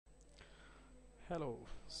Hello.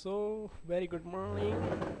 So, very good morning.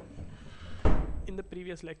 In the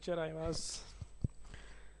previous lecture, I was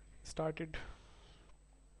started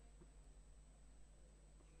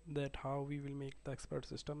that how we will make the expert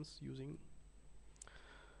systems using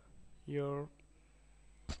your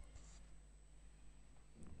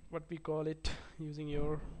what we call it using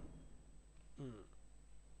your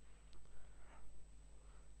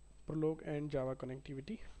Prolog and Java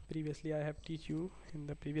connectivity. Previously, I have teach you in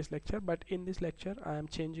the previous lecture, but in this lecture, I am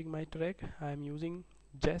changing my track. I am using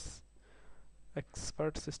JESS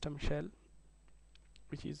expert system shell,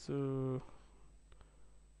 which is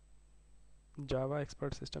Java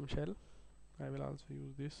expert system shell. I will also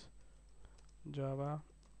use this Java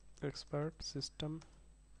expert system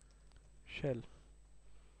shell.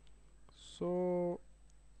 So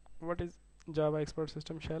what is Java expert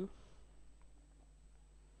system shell?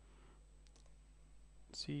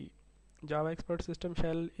 See, Java expert system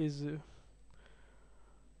shell is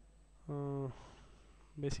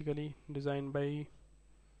basically designed by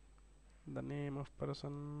the name of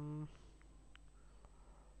person.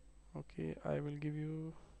 Okay, I will give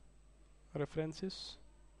you references.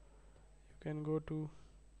 You can go to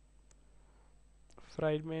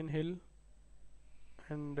Friedman Hill,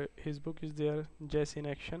 and his book is there, JESS in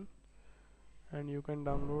Action, and you can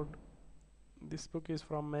download. This book is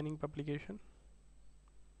from Manning publication,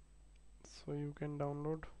 so you can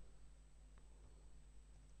download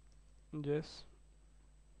JESS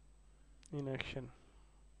in Action.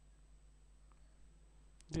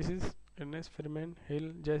 This is Ernest Friedman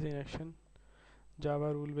Hill JESS in Action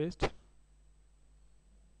Java rule based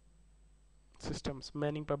systems,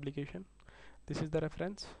 Manning publication. This is the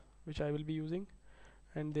reference which I will be using,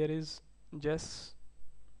 and there is JESS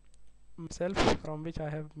itself from which I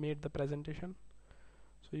have made the presentation,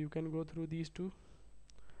 so you can go through these two.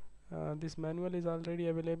 This manual is already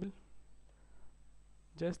available.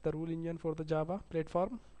 JESS, the rule engine for the Java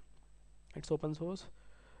platform. It's open source,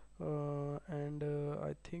 and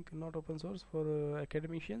I think not open source for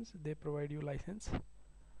academicians. They provide you license.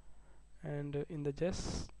 And in the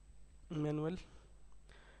JESS manual,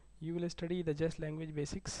 you will study the JESS language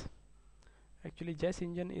basics. Actually, JESS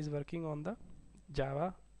engine is working on the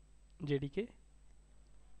Java JDK,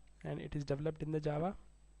 and it is developed in the Java,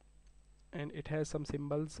 and it has some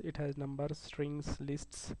symbols, it has numbers, strings,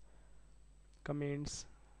 lists, comments.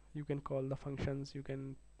 You can call the functions, you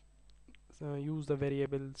can use the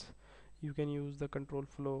variables, you can use the control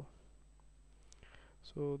flow.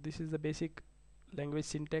 So this is the basic language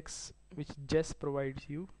syntax which JESS provides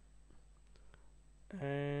you,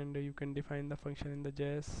 and you can define the function in the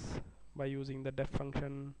JESS by using the def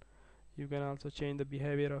function. You can also change the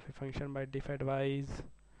behavior of a function by def advise.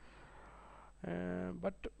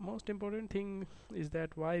 But most important thing is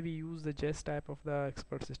that why we use the JESS type of the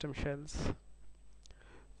expert system shells.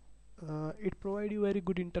 It provides you very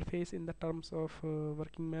good interface in the terms of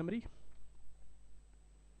working memory.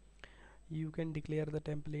 You can declare the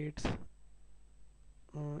templates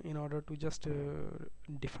in order to just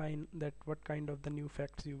define that what kind of the new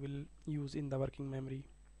facts you will use in the working memory,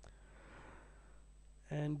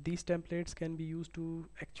 and these templates can be used to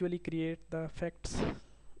actually create the facts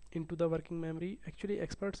into the working memory. Actually,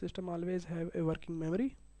 expert system always have a working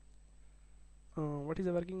memory. What is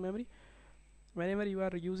a working memory? Whenever you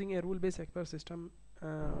are using a rule based expert system,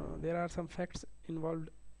 there are some facts involved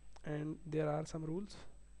and there are some rules.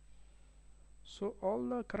 So all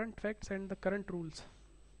the current facts and the current rules,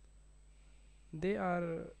 they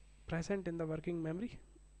are present in the working memory.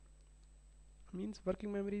 Means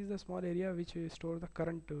working memory is the small area which store the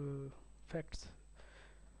current facts,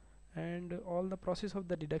 and all the process of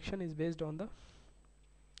the deduction is based on the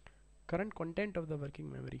current content of the working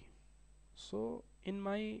memory. So in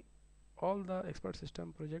my all the expert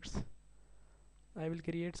system projects, I will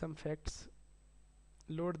create some facts,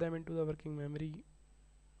 load them into the working memory,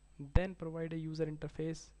 then provide a user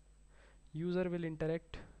interface. User will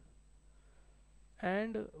interact,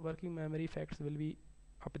 and working memory facts will be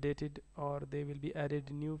updated, or they will be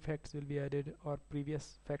added, new facts will be added, or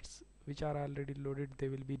previous facts which are already loaded, they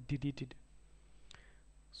will be deleted.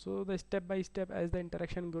 So the step by step, as the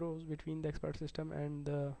interaction grows between the expert system and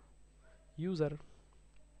the user,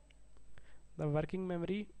 the working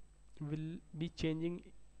memory will be changing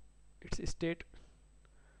its state,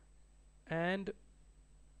 and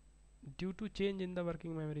due to change in the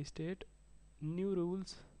working memory state, new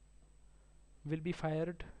rules will be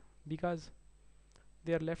fired because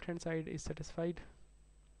their left hand side is satisfied.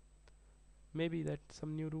 Maybe that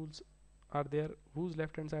some new rules are there whose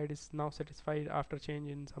left hand side is now satisfied after change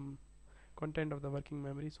in some content of the working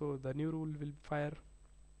memory, so the new rule will fire.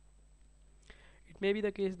 It may be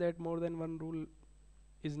the case that more than one rule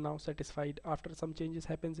is now satisfied. After some changes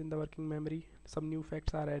happens in the working memory, some new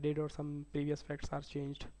facts are added or some previous facts are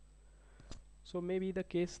changed. So maybe the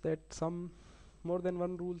case that some more than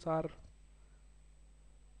one rules are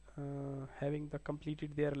having the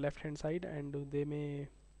completed their left hand side, and they may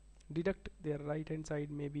deduct their right hand side.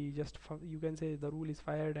 Maybe just you can say the rule is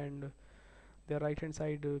fired and their right hand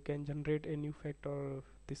side can generate a new fact, or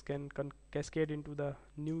this can cascade into the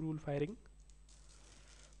new rule firing.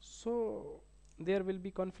 So there will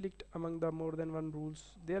be conflict among the more than one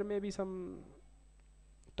rules. There may be some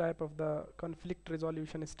type of the conflict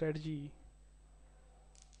resolution strategy.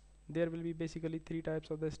 There will be basically three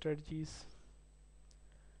types of the strategies.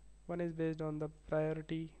 One is based on the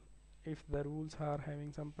priority. If the rules are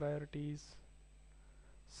having some priorities,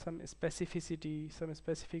 some specificity, some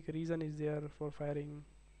specific reason is there for firing,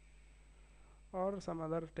 or some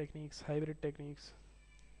other techniques, hybrid techniques,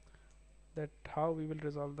 that how we will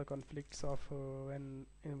resolve the conflicts of when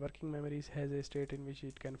in working memories has a state in which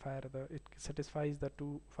it can fire it satisfies the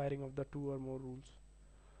firing of the two or more rules.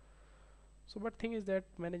 So but thing is that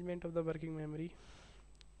management of the working memory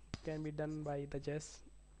can be done by the JESS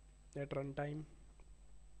at runtime,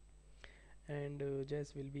 and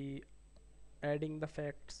JESS will be adding the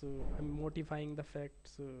facts, modifying the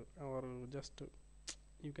facts, or just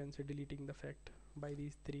you can say deleting the fact. By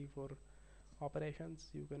these 3-4 operations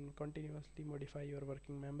you can continuously modify your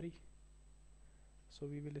working memory. So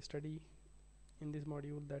we will study in this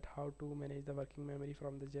module that how to manage the working memory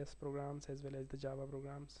from the JESS programs as well as the Java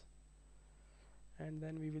programs, and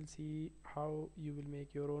then we will see how you will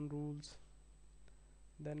make your own rules.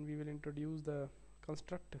 Then we will introduce the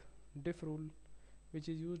construct diff rule, which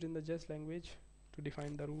is used in the JESS language to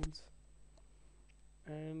define the rules,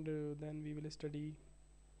 and then we will study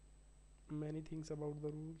many things about the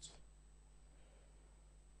rules.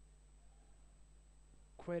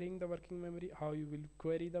 Querying the working memory, how you will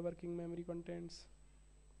query the working memory contents.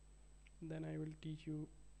 Then I will teach you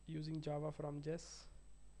using Java from JESS,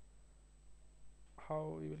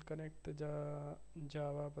 how we will connect the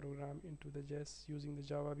Java program into the JESS using the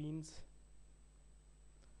Java beans.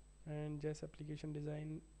 And JESS application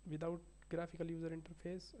design, without graphical user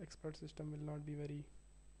interface, expert system will not be very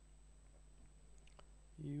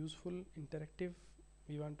useful. Interactive,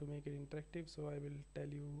 we want to make it interactive, so I will tell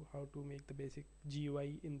you how to make the basic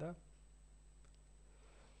GUI in the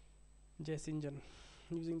JESS engine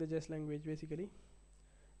using the JESS language basically.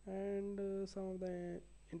 And some of the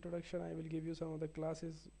introduction, I will give you some of the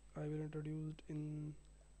classes I will introduce in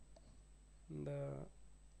the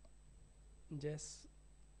JESS,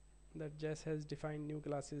 that JESS has defined new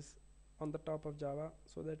classes on the top of Java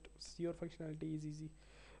so that your functionality is easy.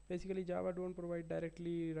 Basically Java don't provide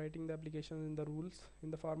directly writing the application in the rules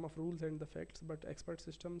in the form of rules and the facts, but expert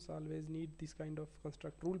systems always need this kind of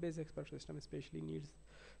construct. Rule based expert system especially needs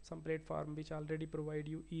some platform which already provide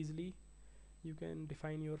you easily you can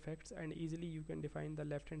define your facts, and easily you can define the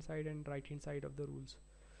left hand side and right hand side of the rules.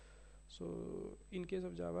 So in case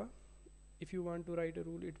of Java, if you want to write a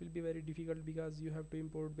rule, it will be very difficult because you have to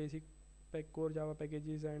import basic core Java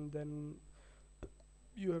packages, and then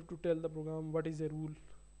you have to tell the program what is a rule.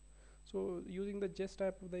 So using the JESS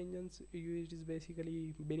type of the engines, it is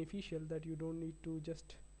basically beneficial that you don't need to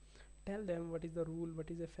just tell them what is the rule, what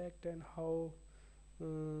is a fact, and how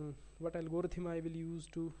what algorithm I will use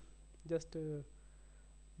to just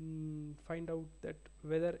find out that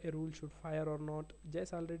whether a rule should fire or not.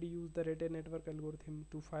 JESS already used the Rete network algorithm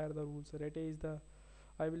to fire the rules. Rete is the,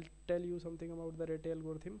 I will tell you something about the Rete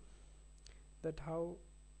algorithm, that how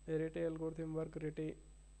a Rete algorithm work. Rete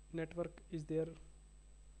network is there,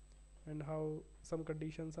 and how some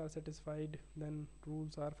conditions are satisfied, then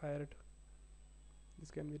rules are fired. This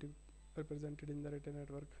can be represented in the Rete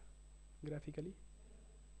network graphically.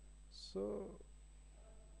 So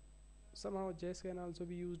somehow JESS can also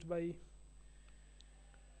be used by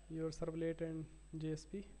your servlet and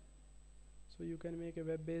JSP, so you can make a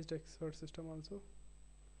web based expert system also.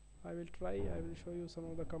 I will show you some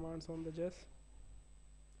of the commands on the JESS,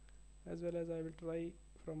 as well as I will try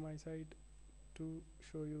from my side to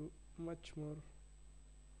show you much more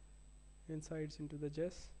insights into the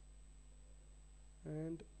JESS.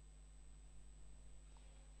 And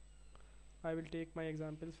I will take my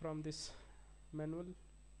examples from this manual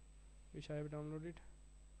which I have downloaded,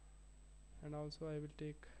 and also I will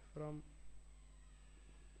take from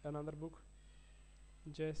another book,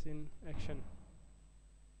 JESS in Action.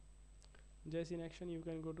 JESS in Action, you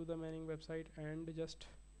can go to the Manning website and just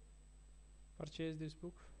purchase this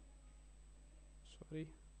book. Sorry,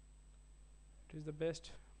 it is the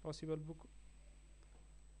best possible book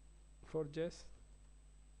for JESS,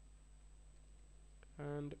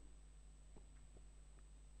 and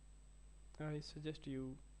I suggest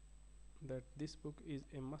you that this book is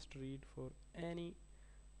a must read for any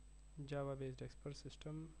Java based expert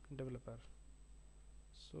system developer.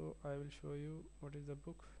 So I will show you what is the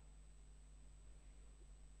book.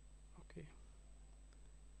 Okay,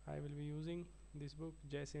 I will be using this book,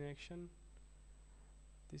 JESS in Action.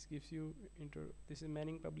 This gives you this is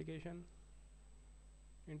Manning publication,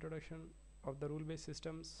 introduction of the rule based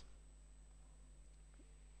systems,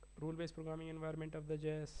 rule based programming environment of the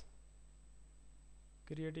JESS,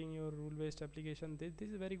 creating your rule based application. This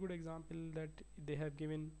is a very good example that they have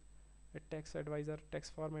given a text advisor,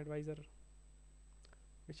 text form advisor,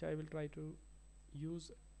 which I will try to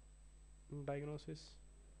use in diagnosis,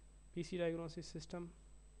 PC diagnosis system,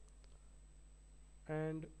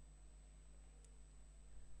 and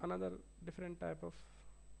another different type of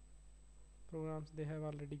programs they have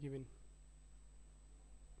already given.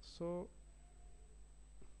 So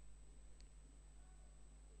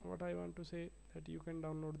what I want to say that you can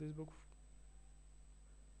download this book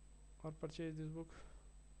or purchase this book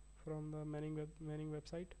from the Manning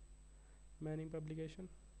website, Manning publication.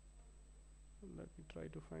 Let me try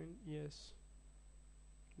to find, yes,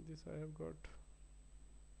 this I have got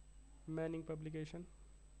Manning publication.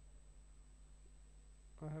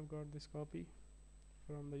 I have got this copy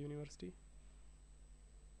from the university,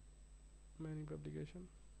 Manning publication.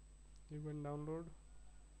 You can download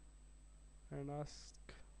and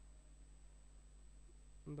ask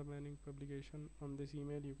the Manning publication on this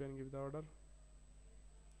email. You can give the order.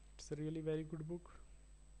 It's a really very good book,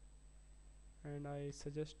 and I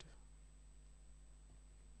suggest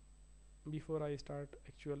before I start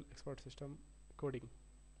actual expert system coding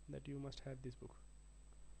that you must have this book.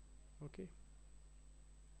 Okay,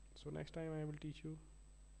 so next time I will teach you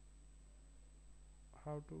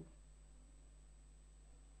how to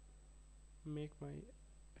make my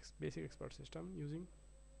basic expert system using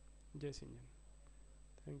JESS engine.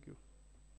 Thank you.